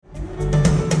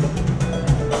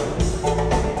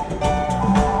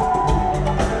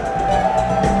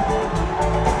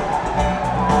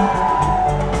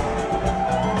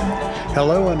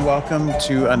Hello and welcome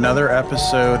to another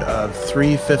episode of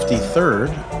 353rd,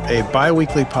 a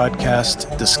bi-weekly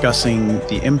podcast discussing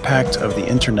the impact of the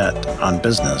internet on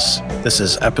business. This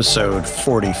is episode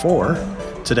 44.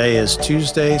 Today is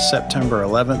Tuesday, September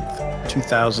 11th,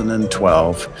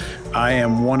 2012. I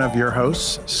am one of your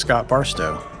hosts, Scott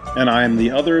Barstow. And I am the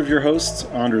other of your hosts,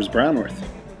 Anders Brownworth.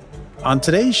 On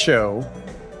today's show,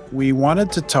 we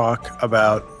wanted to talk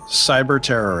about cyber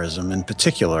terrorism in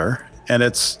particular. And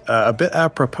it's a bit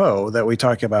apropos that we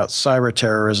talk about cyber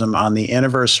terrorism on the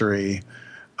anniversary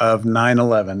of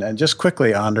 9/11. And just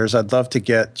quickly, Anders, I'd love to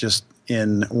get just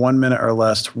in 1 minute or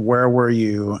less, where were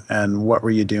you and what were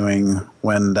you doing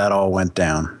when that all went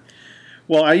down?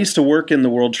 Well, I used to work in the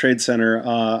World Trade Center.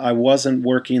 I wasn't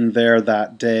working there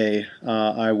that day.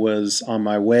 I was on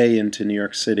my way into New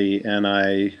York City, and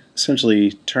I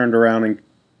essentially turned around and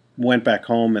went back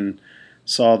home and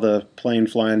saw the plane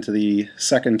fly into the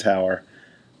second tower.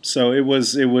 So it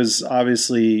was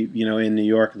obviously, in New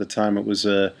York at the time, it was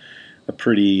a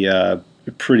pretty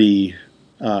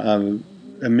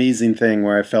amazing thing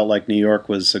where I felt like New York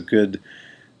was a good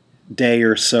day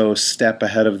or so step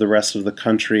ahead of the rest of the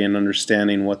country in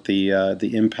understanding what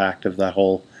the impact of that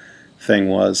whole thing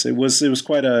was. It was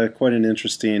quite an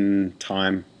interesting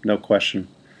time, no question.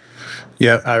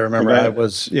 Yeah, I remember.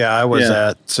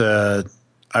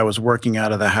 I was working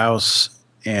out of the house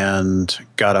and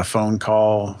got a phone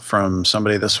call from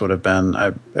somebody. This would have been,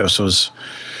 I was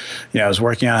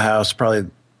working out of the house probably,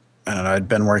 I don't know, I'd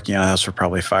been working out of the house for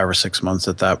probably 5 or 6 months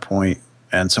at that point,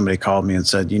 and somebody called me and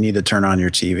said, you need to turn on your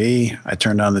TV. I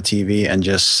turned on the TV and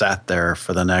just sat there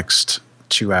for the next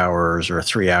 2 hours or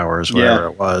 3 hours, whatever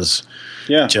it was.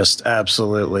 Yeah. Just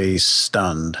absolutely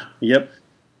stunned. Yep.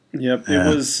 Yeah.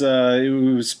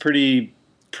 It was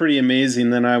pretty amazing.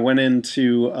 Then I went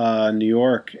into New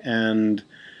York, and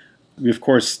of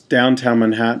course downtown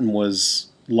Manhattan was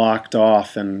locked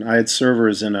off, and I had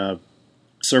servers in a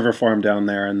server farm down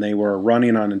there, and they were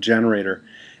running on a generator,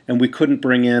 and we couldn't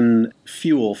bring in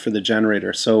fuel for the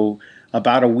generator. So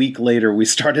about a week later, we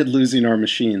started losing our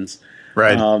machines.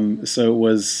 Right. So it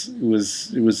was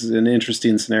an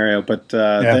interesting scenario. But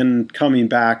then coming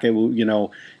back,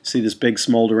 see this big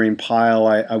smoldering pile.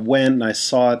 I went and I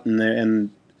saw it, and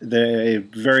they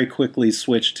very quickly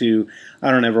switched to,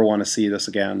 I don't ever want to see this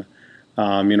again.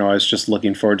 I was just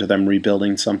looking forward to them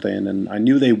rebuilding something, and I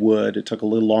knew they would. It took a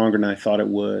little longer than I thought it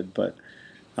would, but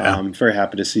I'm very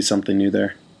happy to see something new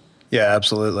there. Yeah,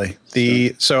 absolutely.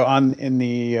 In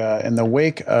the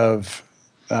wake of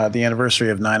the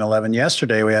anniversary of 9/11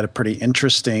 yesterday, we had a pretty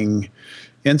interesting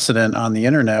incident on the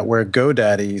internet where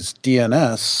GoDaddy's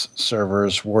DNS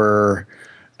servers were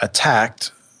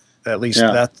attacked. At least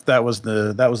that was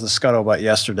the scuttlebutt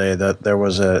yesterday, that there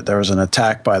was an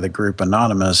attack by the group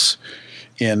Anonymous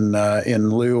in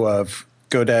lieu of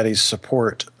GoDaddy's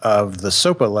support of the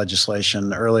SOPA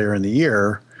legislation earlier in the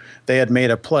year. They had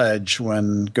made a pledge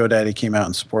when GoDaddy came out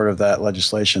in support of that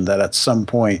legislation that at some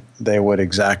point they would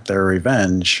exact their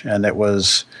revenge, and it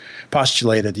was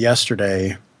postulated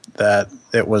yesterday that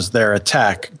it was their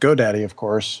attack. GoDaddy, of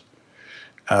course,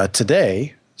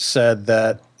 today said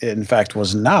that it in fact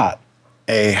was not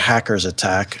a hacker's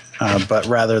attack, but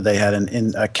rather they had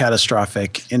a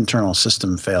catastrophic internal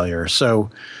system failure. So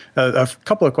a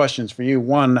couple of questions for you.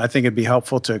 One, I think it'd be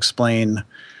helpful to explain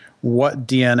what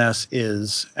DNS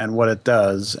is and what it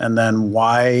does, and then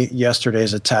why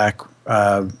yesterday's attack,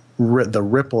 the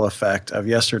ripple effect of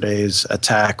yesterday's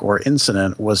attack or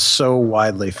incident was so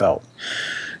widely felt.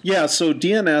 Yeah, so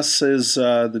DNS is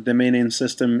the domain name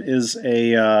system is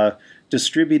a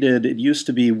distributed. It used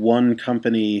to be one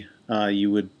company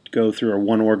you would go through, or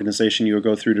one organization you would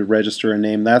go through to register a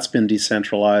name. That's been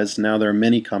decentralized. Now there are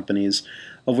many companies,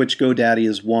 of which GoDaddy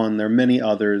is one. There are many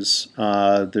others.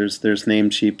 There's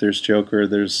Namecheap, there's Joker,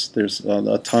 there's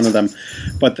a ton of them.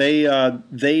 But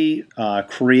they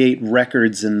create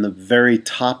records in the very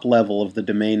top level of the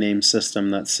domain name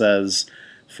system that says,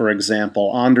 for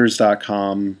example,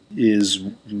 Anders.com is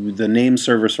the name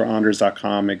servers for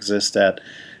Anders.com exist at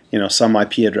some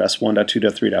IP address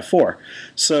 1.2.3.4.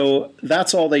 So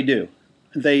that's all they do.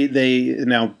 They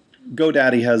now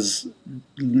GoDaddy has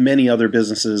many other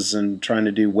businesses and trying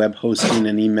to do web hosting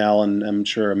and email, and I'm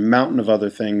sure a mountain of other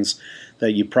things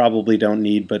that you probably don't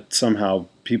need, but somehow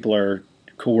people are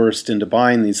coerced into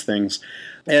buying these things.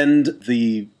 And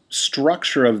the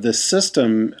structure of this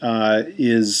system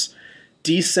is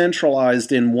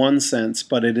decentralized in one sense,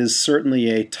 but it is certainly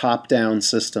a top-down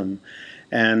system.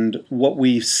 And what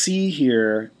we see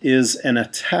here is an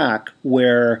attack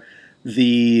where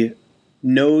the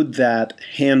node that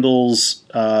handles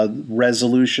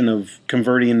resolution of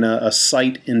converting a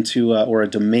site into or a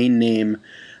domain name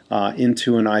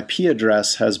into an IP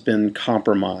address has been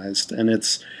compromised, and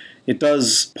it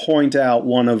does point out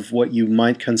one of what you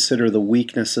might consider the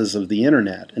weaknesses of the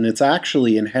internet, and it's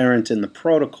actually inherent in the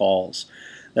protocols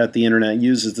that the internet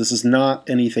uses. This is not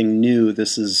anything new.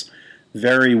 This is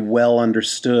very well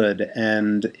understood,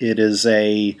 and it is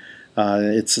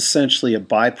it's essentially a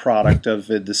byproduct of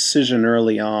a decision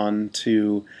early on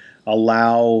to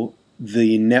allow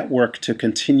the network to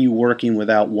continue working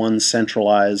without one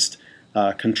centralized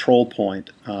control point.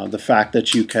 The fact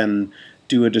that you can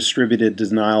do a distributed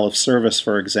denial of service,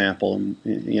 for example, and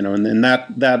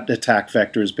that attack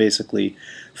vector is basically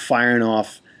firing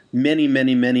off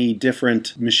many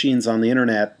different machines on the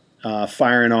internet,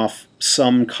 firing off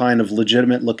some kind of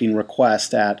legitimate-looking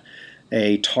request at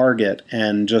a target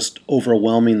and just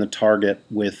overwhelming the target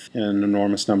with an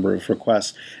enormous number of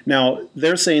requests. Now,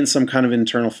 they're saying some kind of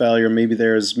internal failure. Maybe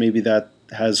that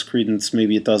has credence,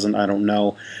 maybe it doesn't, I don't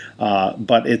know.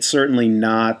 But it's certainly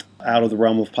not out of the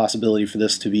realm of possibility for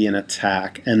this to be an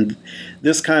attack. And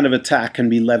this kind of attack can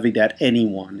be levied at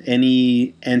anyone,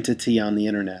 any entity on the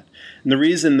internet. And the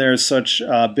reason there's such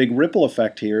a big ripple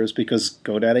effect here is because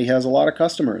GoDaddy has a lot of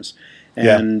customers.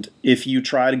 And if you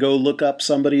try to go look up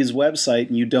somebody's website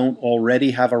and you don't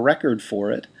already have a record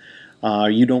for it,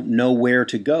 you don't know where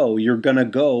to go, you're going to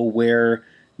go where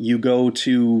you go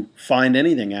to find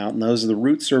anything out, and those are the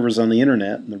root servers on the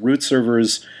internet. And the root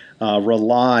servers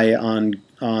rely on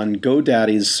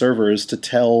GoDaddy's servers to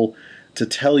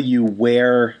tell you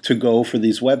where to go for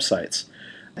these websites.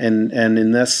 And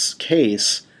in this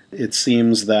case, it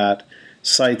seems that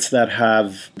sites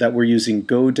that were using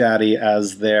GoDaddy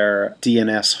as their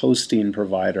DNS hosting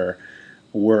provider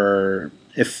were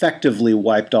effectively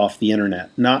wiped off the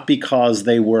internet, not because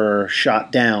they were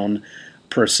shot down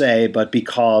per se, but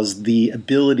because the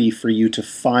ability for you to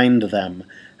find them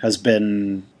has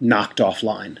been knocked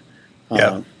offline.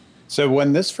 So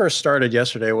when this first started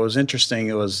yesterday, what was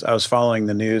interesting, I was following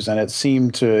the news, and it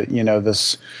seemed to,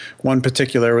 this one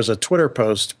particular was a Twitter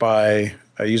post by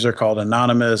a user called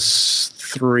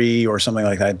Anonymous3 or something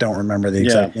like that. I don't remember the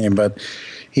exact name, but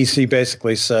he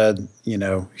basically said,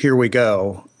 here we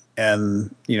go.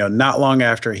 And, not long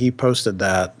after he posted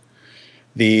that,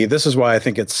 this is why I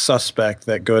think it's suspect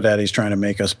that GoDaddy's trying to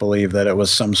make us believe that it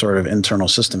was some sort of internal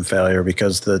system failure,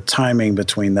 because the timing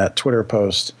between that Twitter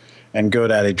post and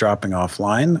GoDaddy dropping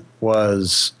offline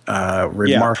was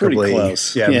remarkably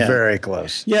close. Very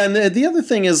close. Yeah, and the other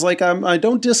thing is, I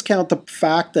don't discount the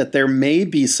fact that there may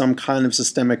be some kind of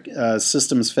systemic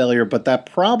systems failure, but that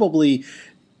probably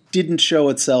didn't show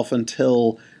itself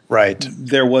until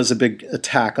there was a big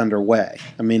attack underway.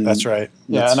 I mean, that's right.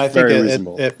 Yeah, and I think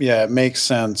it makes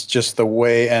sense, just the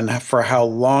way and for how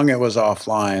long it was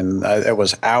offline. It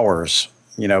was hours,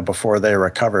 before they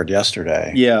recovered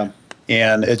yesterday. Yeah.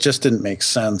 And it just didn't make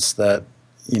sense that,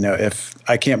 if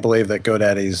I can't believe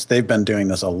that they've been doing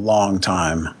this a long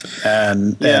time.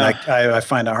 And I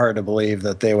find it hard to believe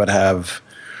that they would have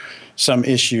some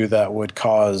issue that would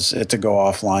cause it to go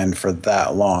offline for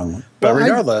that long. But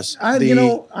regardless, I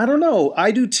don't know.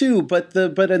 I do too. But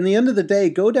in the end of the day,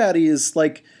 GoDaddy is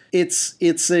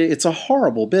it's a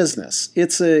horrible business.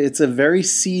 It's a very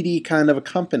seedy kind of a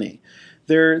company.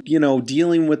 They're,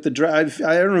 dealing with the drive.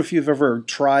 I don't know if you've ever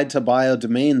tried to buy a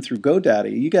domain through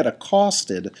GoDaddy. You get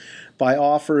accosted by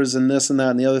offers and this and that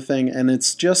and the other thing, and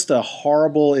it's just a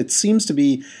horrible. It seems to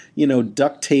be,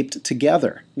 duct taped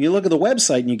together. You look at the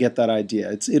website and you get that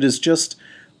idea. It is just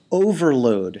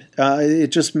overload. It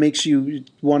just makes you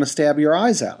want to stab your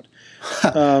eyes out.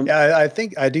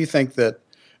 I do think that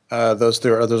those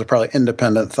are probably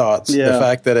independent thoughts. Yeah. The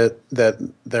fact that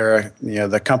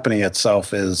the company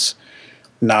itself is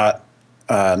not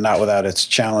without its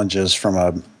challenges from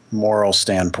a moral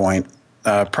standpoint.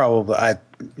 Probably,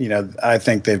 I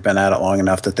think they've been at it long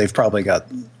enough that they've probably got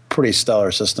pretty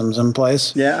stellar systems in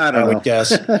place. Yeah, I would guess.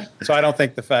 So I don't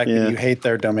think the fact that you hate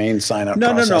their domain sign-up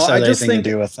process has anything to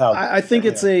do with how I think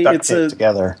it's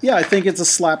together. Yeah, I think it's a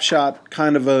slapshot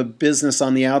kind of a business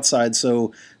on the outside.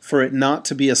 So for it not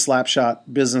to be a slapshot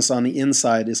business on the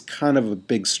inside is kind of a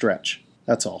big stretch.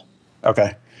 That's all.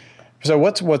 Okay. So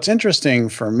what's interesting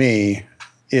for me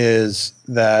is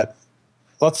that,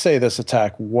 let's say this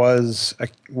attack was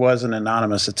an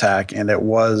anonymous attack, and it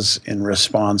was in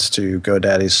response to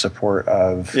GoDaddy's support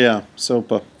of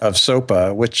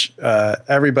SOPA, which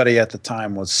everybody at the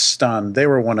time was stunned. They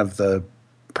were one of the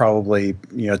probably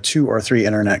 2 or 3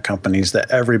 internet companies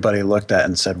that everybody looked at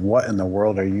and said, "What in the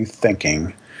world are you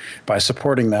thinking by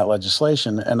supporting that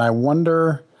legislation?" And I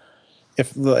wonder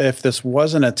if this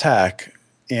was an attack,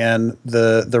 And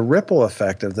the ripple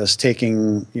effect of this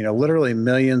taking, literally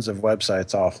millions of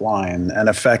websites offline and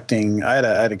affecting, I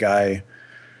had a guy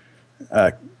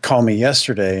call me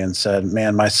yesterday and said,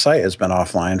 man, my site has been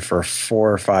offline for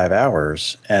 4 or 5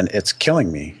 hours and it's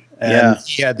killing me. And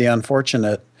he had the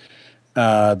unfortunate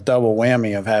double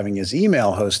whammy of having his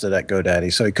email hosted at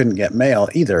GoDaddy, so he couldn't get mail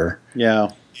either. Yeah.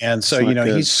 And so,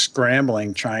 he's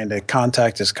scrambling, trying to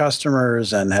contact his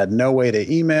customers and had no way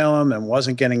to email them and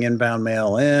wasn't getting inbound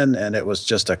mail in. And it was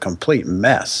just a complete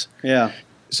mess. Yeah.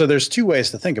 So there's two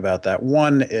ways to think about that.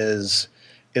 One is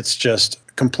it's just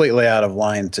completely out of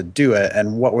line to do it.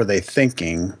 And what were they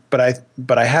thinking?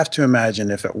 But I have to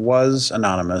imagine if it was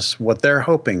anonymous, what they're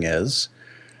hoping is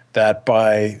that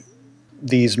by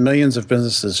these millions of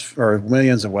businesses or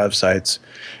millions of websites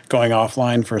going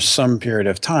offline for some period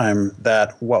of time,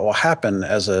 that what will happen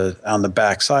on the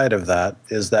backside of that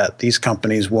is that these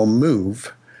companies will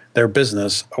move their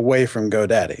business away from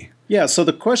GoDaddy. Yeah. So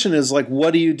the question is, like,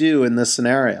 what do you do in this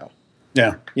scenario?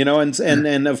 Yeah.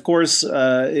 And of course,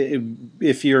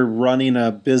 if you're running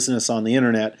a business on the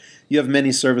internet, you have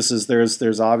many services.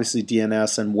 There's obviously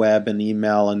DNS and web and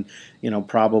email and,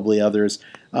 probably others.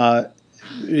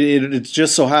 It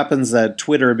just so happens that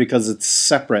Twitter, because it's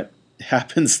separate,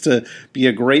 happens to be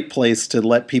a great place to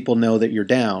let people know that you're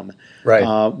down.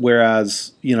 Right.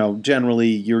 Whereas, generally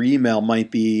your email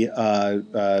might be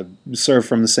served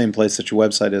from the same place that your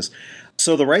website is.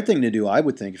 So the right thing to do, I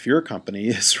would think, if you're a company,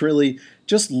 is really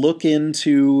just look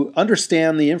into,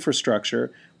 understand the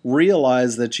infrastructure,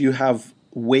 realize that you have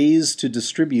ways to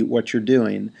distribute what you're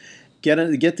doing,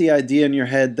 get the idea in your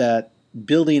head that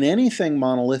building anything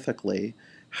monolithically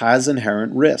has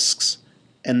inherent risks,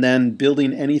 and then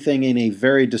building anything in a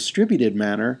very distributed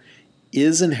manner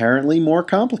is inherently more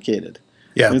complicated.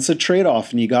 Yeah. And it's a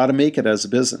trade-off, and you got to make it as a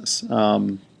business.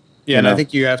 And I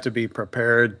think you have to be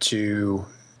prepared to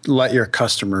let your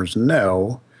customers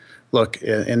know, look,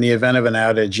 in the event of an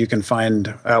outage, you can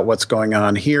find out what's going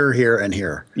on here, here, and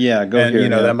here. Yeah, go and, here.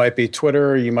 That might be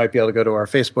Twitter. You might be able to go to our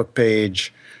Facebook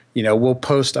page. We'll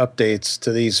post updates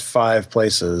to these 5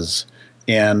 places,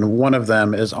 and one of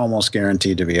them is almost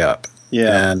guaranteed to be up.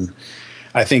 Yeah. And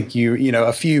I think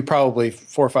a few, probably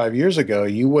 4 or 5 years ago,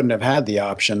 you wouldn't have had the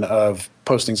option of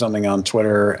posting something on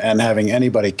Twitter and having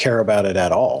anybody care about it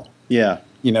at all. Yeah.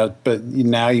 But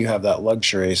now you have that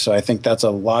luxury. So I think that's a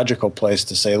logical place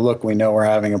to say, look, we know we're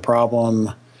having a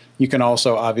problem. You can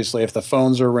also, obviously, if the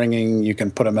phones are ringing, you can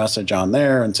put a message on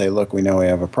there and say, look, we know we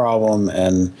have a problem,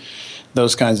 and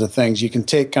those kinds of things. You can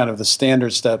take kind of the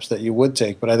standard steps that you would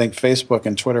take, but I think Facebook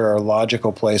and Twitter are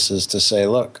logical places to say,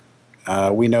 look,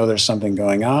 we know there's something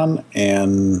going on,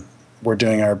 and we're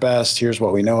doing our best. Here's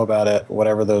what we know about it.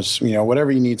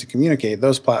 Whatever you need to communicate,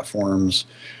 those platforms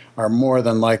are more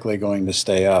than likely going to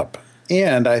stay up.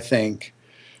 And I think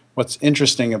what's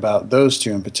interesting about those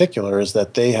two in particular is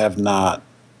that they have not,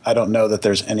 I don't know that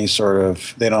there's any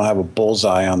they don't have a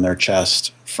bullseye on their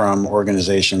chest from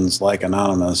organizations like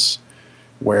Anonymous,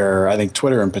 where I think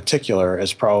Twitter in particular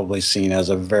is probably seen as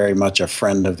very much a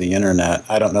friend of the internet.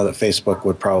 I don't know that Facebook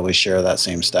would probably share that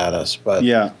same status, but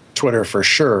Twitter for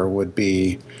sure would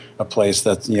be a place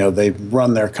that, they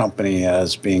run their company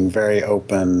as being very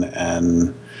open,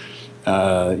 and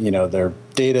their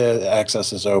data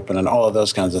access is open and all of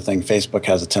those kinds of things. Facebook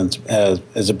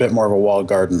is a bit more of a walled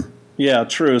garden. Yeah,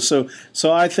 true. So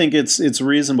I think it's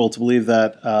reasonable to believe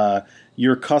that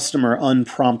your customer,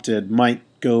 unprompted, might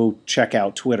go check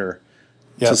out Twitter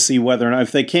to see whether or not,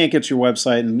 if they can't get your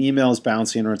website and email is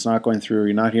bouncing or it's not going through, or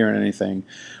you're not hearing anything,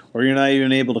 or you're not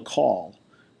even able to call,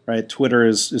 right? Twitter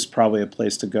is probably a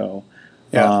place to go.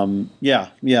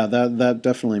 That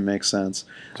definitely makes sense.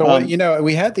 So,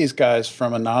 we had these guys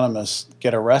from Anonymous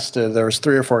get arrested. There was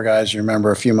 3 or 4 guys, you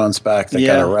remember, a few months back that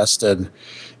got arrested.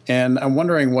 And I'm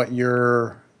wondering what's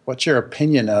your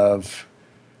opinion of,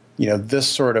 this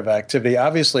sort of activity.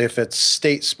 Obviously, if it's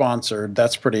state-sponsored,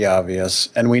 that's pretty obvious.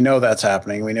 And we know that's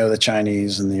happening. We know the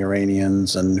Chinese and the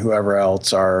Iranians and whoever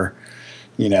else are,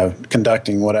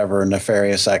 conducting whatever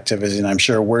nefarious activities. And I'm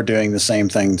sure we're doing the same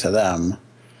thing to them.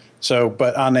 So,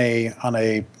 but on a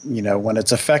when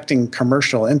it's affecting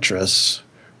commercial interests,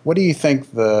 what do you think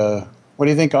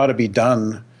ought to be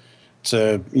done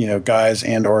to guys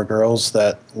and or girls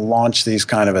that launch these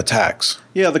kind of attacks?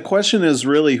 Yeah, the question is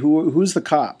really who's the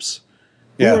cops?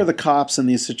 Who are the cops in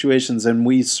these situations? And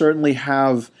we certainly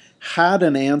have had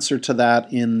an answer to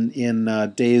that in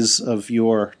days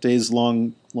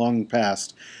long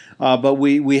past, but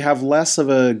we have less of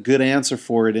a good answer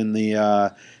for it in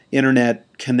the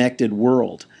internet connected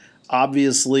world.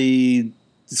 Obviously,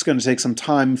 it's going to take some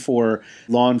time for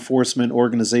law enforcement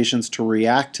organizations to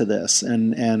react to this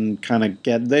and kind of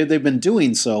they've been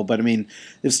doing so, but I mean,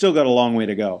 they've still got a long way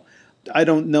to go. I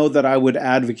don't know that I would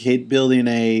advocate building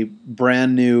a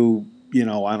brand new,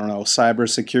 I don't know,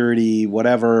 cybersecurity,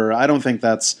 whatever. I don't think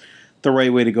that's the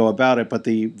right way to go about it. But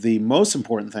the most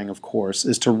important thing, of course,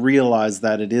 is to realize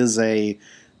that it is a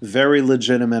very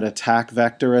legitimate attack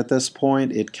vector at this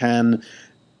point. It can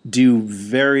do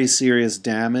very serious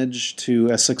damage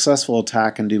to a successful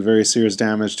attack and do very serious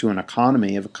damage to an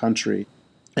economy of a country.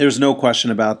 There's no question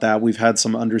about that. We've had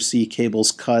some undersea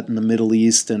cables cut in the Middle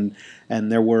East, and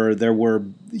there were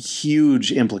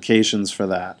huge implications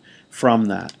from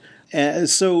that.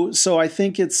 So I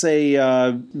think it's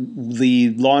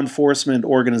the law enforcement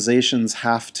organizations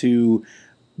have to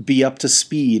be up to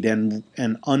speed and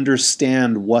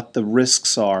understand what the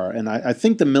risks are. And I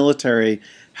think the military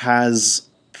has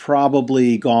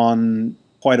probably gone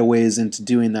quite a ways into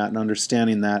doing that and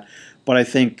understanding that. But I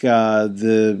think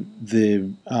the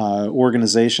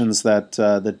organizations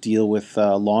that deal with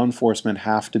law enforcement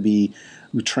have to be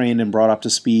trained and brought up to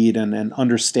speed and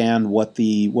understand what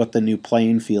the new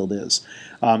playing field is.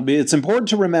 It's important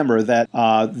to remember that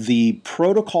the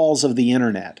protocols of the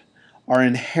internet are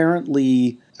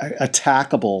inherently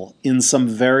attackable in some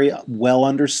very well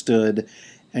understood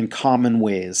and common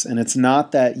ways. And it's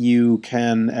not that you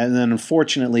can, and then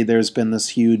unfortunately there's been this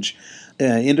huge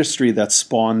industry that's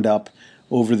spawned up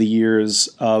over the years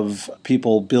of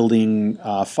people building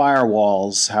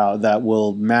firewalls, how that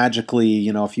will magically,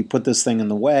 if you put this thing in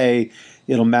the way,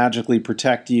 it'll magically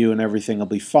protect you and everything will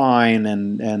be fine.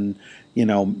 And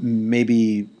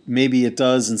maybe it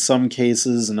does in some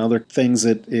cases, and other things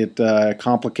it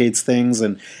complicates things,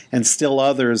 and still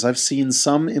others. I've seen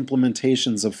some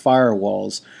implementations of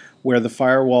firewalls where the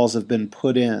firewalls have been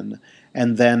put in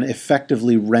and then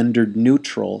effectively rendered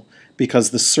neutral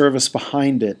because the service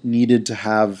behind it needed to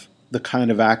have the kind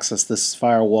of access this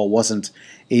firewall wasn't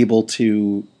able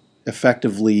to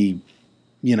effectively,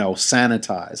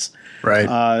 sanitize.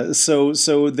 Right.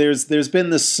 So there's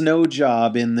been this snow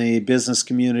job in the business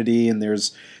community, and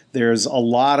there's a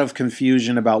lot of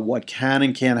confusion about what can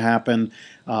and can't happen.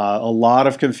 A lot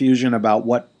of confusion about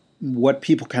what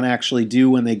people can actually do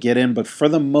when they get in. But for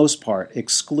the most part,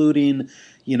 excluding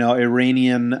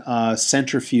Iranian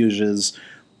centrifuges,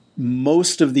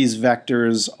 most of these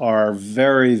vectors are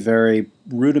very, very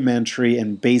rudimentary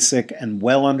and basic and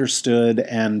well understood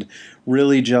and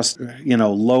really just,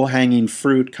 low-hanging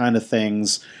fruit kind of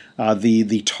things.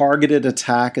 The targeted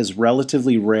attack is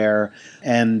relatively rare.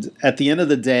 And at the end of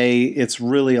the day, it's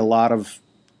really a lot of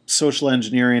social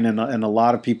engineering and a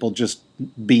lot of people just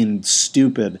being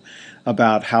stupid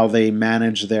about how they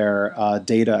manage their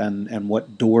data and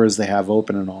what doors they have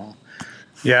open and all.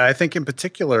 Yeah, I think in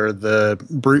particular, the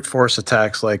brute force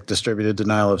attacks like distributed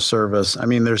denial of service, I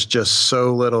mean, there's just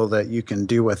so little that you can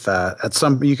do with that.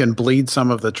 You can bleed some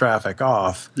of the traffic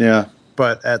off. Yeah.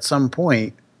 But at some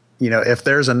point, if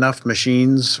there's enough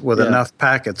machines with enough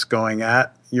packets going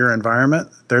at your environment,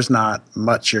 there's not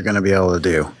much you're going to be able to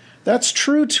do. That's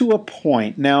true to a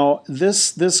point. Now,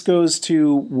 this goes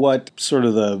to what sort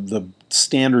of the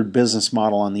standard business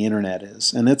model on the internet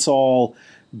is, and it's all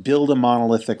build a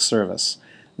monolithic service.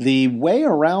 The way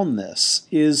around this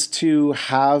is to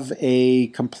have a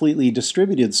completely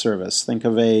distributed service. Think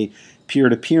of a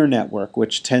peer-to-peer network,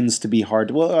 which tends to be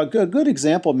hard. Well, a good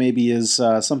example maybe is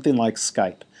something like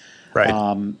Skype. Right.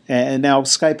 And now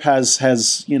Skype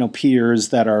has peers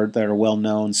that are well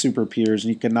known, super peers,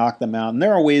 and you can knock them out. And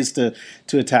there are ways to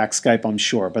attack Skype, I'm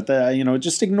sure. But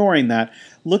just ignoring that,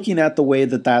 looking at the way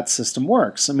that system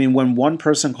works. I mean, when one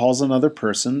person calls another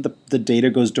person, the data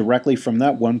goes directly from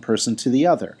that one person to the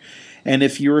other. And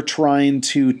if you're trying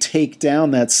to take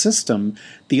down that system,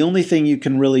 the only thing you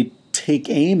can really take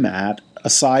aim at,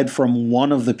 aside from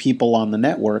one of the people on the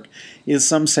network, is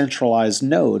some centralized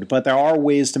node. But there are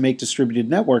ways to make distributed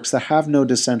networks that have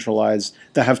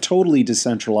totally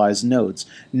decentralized nodes,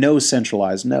 no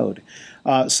centralized node.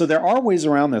 So there are ways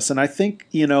around this. And I think,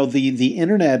 the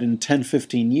internet in 10,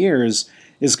 15 years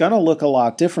is going to look a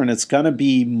lot different. It's going to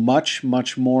be much,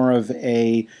 much more of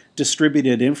a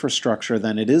distributed infrastructure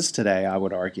than it is today, I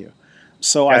would argue.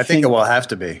 So I think it will have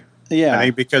to be. Yeah. I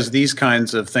think because these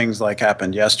kinds of things like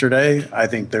happened yesterday, I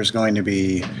think there's going to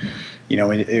be,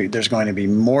 there's going to be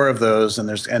more of those,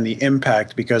 and the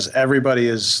impact, because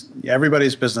everybody's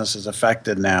business is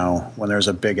affected now when there's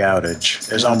a big outage.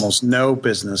 There's almost no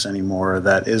business anymore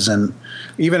that isn't,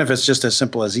 even if it's just as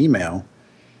simple as email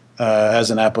as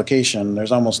an application,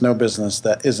 there's almost no business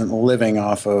that isn't living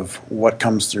off of what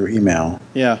comes through email.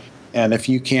 Yeah. And if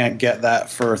you can't get that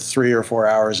for 3 or 4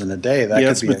 hours in a day, that could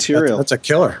it's be material. That's a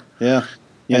killer. Yeah.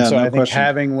 Yeah, and so no I think question.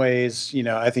 having ways,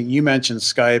 I think you mentioned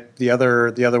Skype. The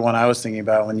other one I was thinking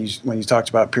about when you talked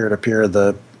about peer to peer,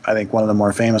 I think one of the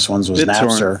more famous ones was BitTorrent.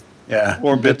 Napster. Yeah.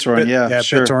 Or BitTorrent, yeah,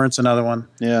 sure. BitTorrent's another one.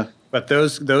 Yeah. But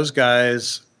those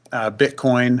guys,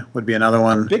 Bitcoin would be another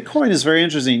one. Bitcoin is very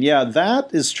interesting. Yeah,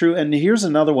 that is true. And here's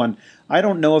another one. I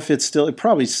don't know if it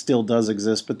probably still does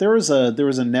exist, but there was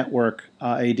a network,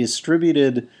 a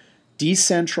distributed,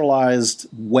 decentralized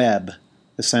web,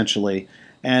 essentially.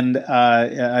 And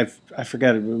I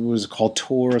forget, it was called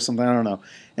Tor or something. I don't know.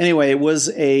 Anyway, it was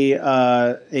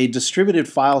a distributed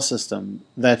file system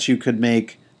that you could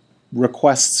make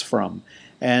requests from,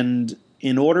 and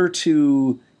in order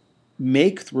to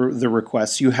make the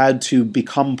requests, you had to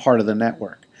become part of the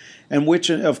network, and which,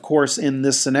 of course, in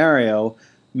this scenario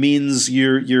means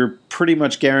you're pretty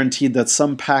much guaranteed that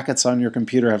some packets on your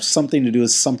computer have something to do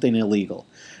with something illegal.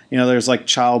 There's like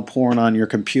child porn on your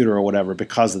computer or whatever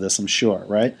because of this, I'm sure,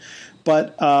 right?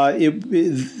 But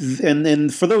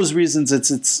and for those reasons,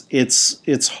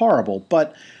 it's horrible.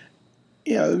 But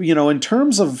in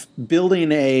terms of building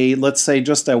let's say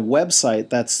just a website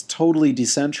that's totally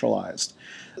decentralized,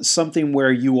 something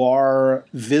where you are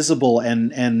visible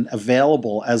and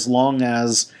available as long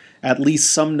as at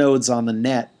least some nodes on the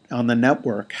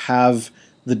network have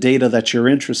the data that you're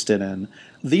interested in.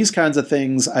 These kinds of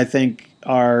things, I think,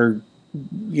 are,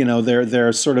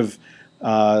 they're sort of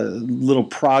little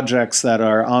projects that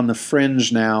are on the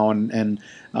fringe now and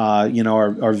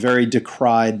are very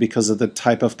decried because of the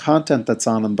type of content that's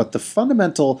on them. But the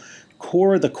fundamental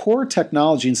core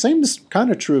technology, and same is kind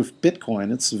of true of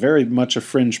Bitcoin, it's very much a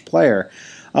fringe player.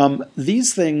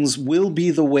 These things will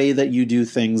be the way that you do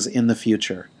things in the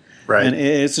future. Right. And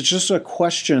it's just a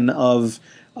question of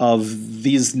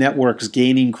these networks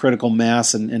gaining critical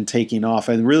mass and taking off.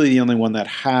 And really the only one that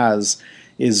has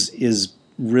is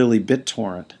really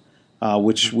BitTorrent,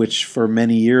 which for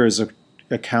many years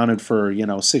accounted for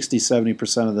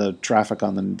 60-70% of the traffic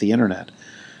on the internet.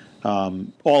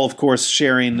 All, of course,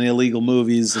 sharing illegal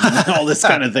movies and all this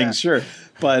kind of thing, sure.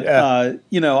 But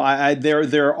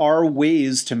there are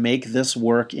ways to make this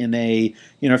work in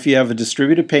if you have a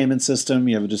distributed payment system,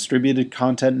 you have a distributed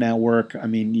content network. I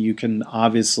mean, you can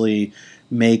obviously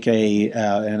make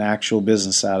an actual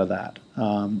business out of that.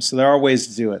 So there are ways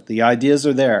to do it. The ideas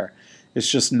are there. It's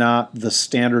just not the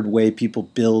standard way people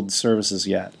build services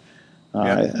yet.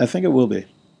 I think it will be.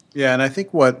 Yeah, and I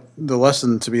think what the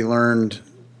lesson to be learned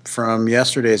from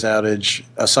yesterday's outage,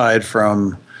 aside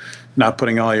from not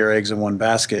putting all your eggs in one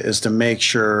basket, is to make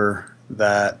sure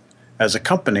that as a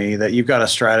company that you've got a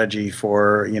strategy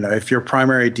for, if your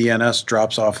primary DNS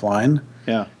drops offline,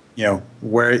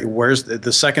 where's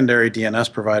the secondary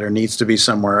DNS provider needs to be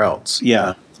somewhere else.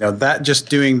 Yeah. That just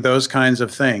doing those kinds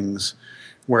of things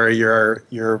where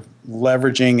you're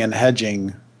leveraging and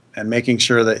hedging and making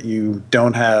sure that you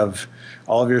don't have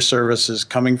all of your services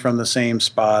coming from the same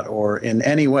spot or in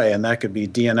any way, and that could be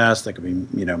DNS, that could be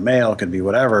mail, it could be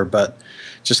whatever, but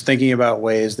just thinking about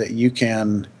ways that you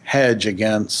can hedge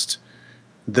against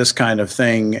this kind of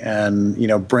thing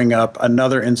and bring up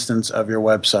another instance of your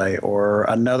website or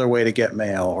another way to get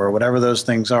mail or whatever those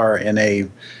things are in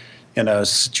a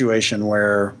situation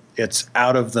where it's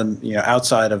out of the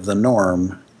outside of the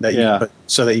norm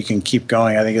so that you can keep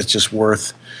going. I think it's just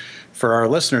worth. For our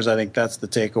listeners, I think that's the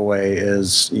takeaway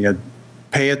is,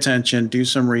 pay attention, do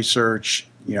some research,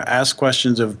 ask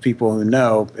questions of people who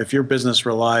know. If your business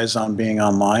relies on being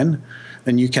online,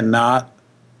 then you cannot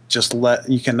let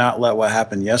what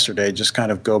happened yesterday just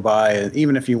kind of go by,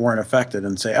 even if you weren't affected,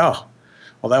 and say, oh,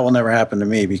 well, that will never happen to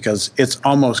me, because it's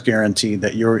almost guaranteed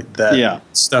that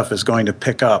stuff is going to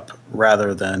pick up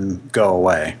rather than go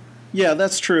away. Yeah,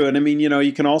 that's true. And I mean,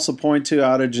 you can also point to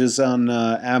outages on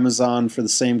Amazon for the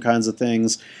same kinds of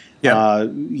things. Yeah.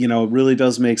 It really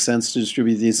does make sense to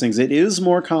distribute these things. It is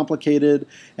more complicated,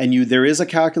 and there is a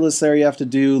calculus there you have to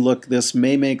do. Look, this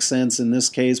may make sense in this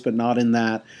case, but not in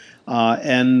that.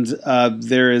 And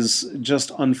there is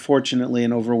just, unfortunately,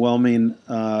 an overwhelming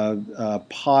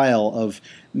pile of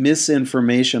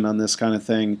misinformation on this kind of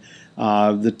thing.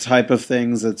 The type of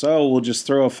things that's, we'll just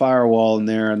throw a firewall in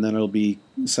there and then it'll be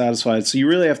satisfied. So you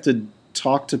really have to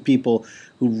talk to people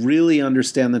who really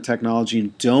understand the technology,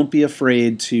 and don't be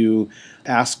afraid to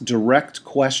ask direct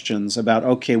questions about,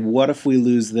 okay, what if we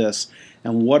lose this?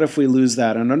 And what if we lose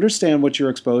that? And understand what your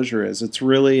exposure is. It's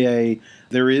really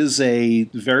there is a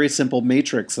very simple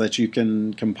matrix that you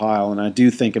can compile, and I do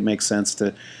think it makes sense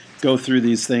to go through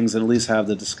these things and at least have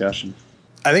the discussion.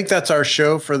 I think that's our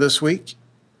show for this week.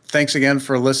 Thanks again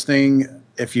for listening.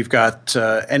 if you've got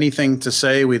anything to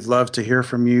say, we'd love to hear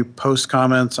from you. Post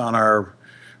comments on our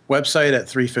website at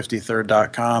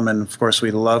 353rd.com. And of course,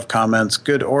 we love comments,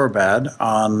 good or bad,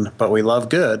 but we love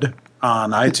good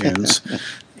on iTunes.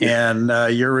 And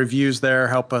your reviews there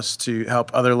help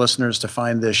other listeners to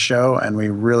find this show, and we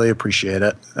really appreciate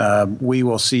it. We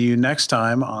will see you next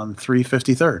time on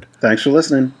 353rd. Thanks for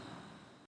listening.